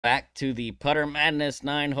Back to the Putter Madness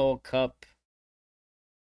 9-hole cup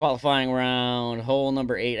qualifying round, hole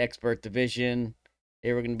number 8, expert division.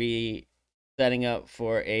 Here we're going to be setting up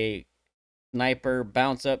for a sniper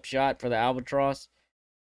bounce up shot for the Albatross.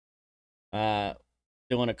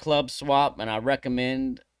 Doing a club swap, and I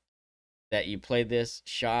recommend that you play this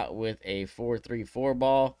shot with a 4-3-4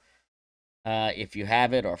 ball if you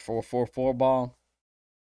have it, or 4-4-4 ball.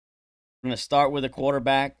 I'm going to start with a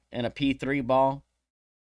quarterback and a P3 ball,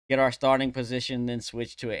 get our starting position, then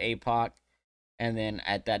switch to an APOC. And then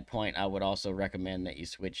at that point, I would also recommend that you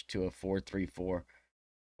switch to a 4-3-4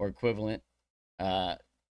 or equivalent,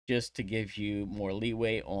 just to give you more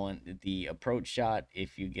leeway on the approach shot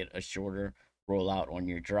if you get a shorter rollout on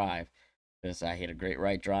your drive. Because I hit a great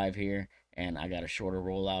right drive here, and I got a shorter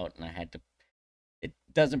rollout, and I had to. It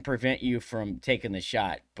doesn't prevent you from taking the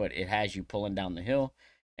shot, but it has you pulling down the hill,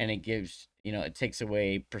 and it gives, it takes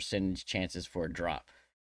away percentage chances for a drop,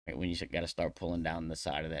 right, when you got to start pulling down the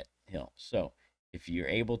side of that hill. So if you're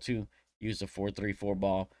able to use a 4-3-4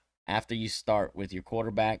 ball after you start with your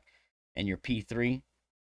quarterback and your P3,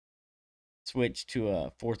 switch to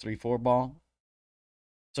a 4-3-4 ball.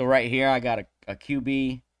 So right here, I got a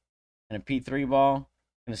QB and a P3 ball.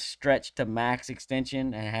 I'm going to stretch to max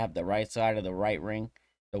extension and have the right side of the white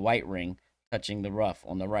ring, touching the rough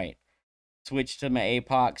on the right. Switch to my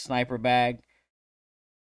APOC sniper bag.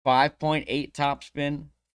 5.8 top spin,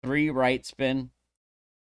 3 right spin.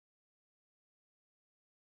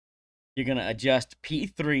 You're going to adjust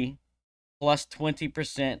P3 plus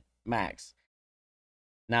 20% max.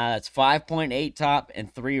 Now that's 5.8 top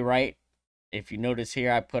and 3 right. If you notice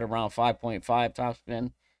here, I put around 5.5 top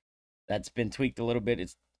spin. That's been tweaked a little bit.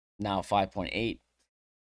 It's now 5.8.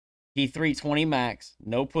 P3 20 max,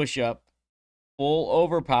 no push up, full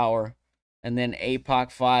overpower, and then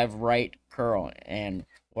APOC 5 right curl. And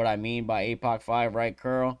what I mean by APOC 5 right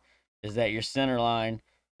curl is that your center line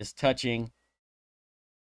is touching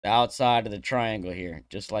the outside of the triangle here,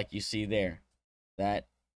 just like you see there. That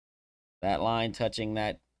line touching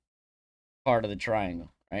that part of the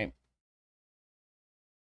triangle, right?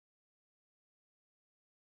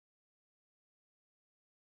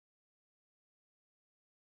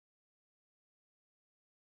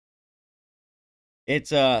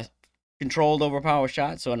 It's a controlled overpower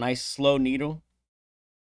shot, so a nice slow needle.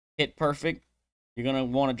 Hit perfect. You're going to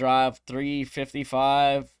want to drive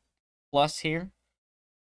 355 plus here.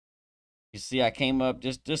 You see, I came up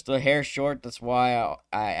just a hair short. That's why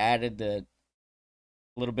I added the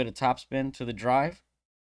little bit of topspin to the drive.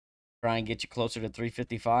 Try and get you closer to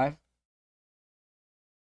 355.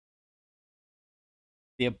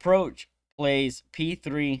 The approach plays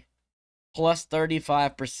P3 plus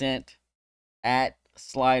 35% at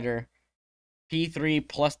slider. P3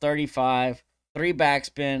 plus 35, 3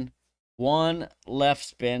 backspin, 1 left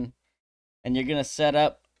spin, and you're going to set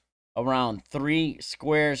up around 3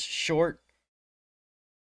 squares short,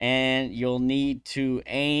 and you'll need to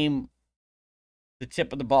aim the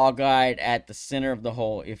tip of the ball guide at the center of the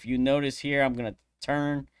hole. If you notice here, I'm going to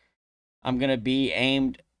turn. I'm going to be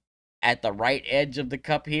aimed at the right edge of the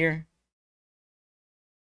cup here.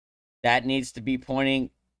 That needs to be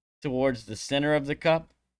pointing towards the center of the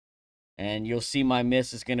cup. And you'll see my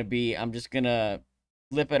miss is going to be, I'm just going to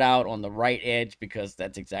flip it out on the right edge because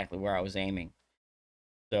that's exactly where I was aiming.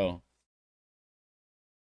 So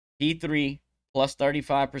P3 plus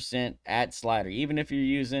 35% at slider. Even if you're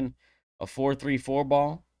using a 4-3-4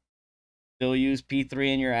 ball, still use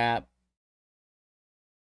P3 in your app.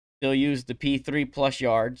 Still use the P3 plus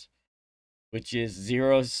yards, which is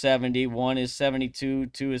 0 is 70, 1 is 72,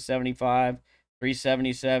 2 is 75, 3 is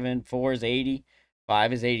 77, 4 is 80,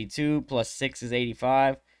 5 is 82, plus 6 is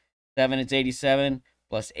 85, 7 is 87,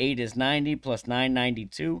 plus 8 is 90, plus 9,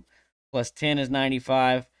 92, plus 10 is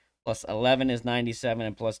 95, plus 11 is 97,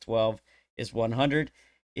 and plus 12 is 100.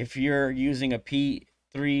 If you're using a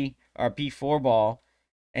P3 or P4 ball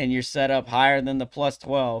and you're set up higher than the plus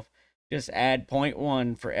 12, just add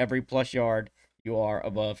 0.1 for every plus yard you are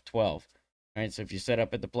above 12. All right, so if you set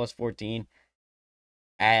up at the plus 14,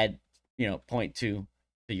 add, 0.2 to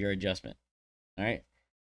your adjustment. All right.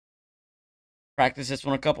 Practice this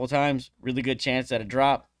one a couple of times. Really good chance at a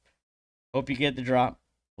drop. Hope you get the drop.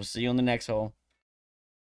 We'll see you on the next hole.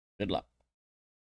 Good luck.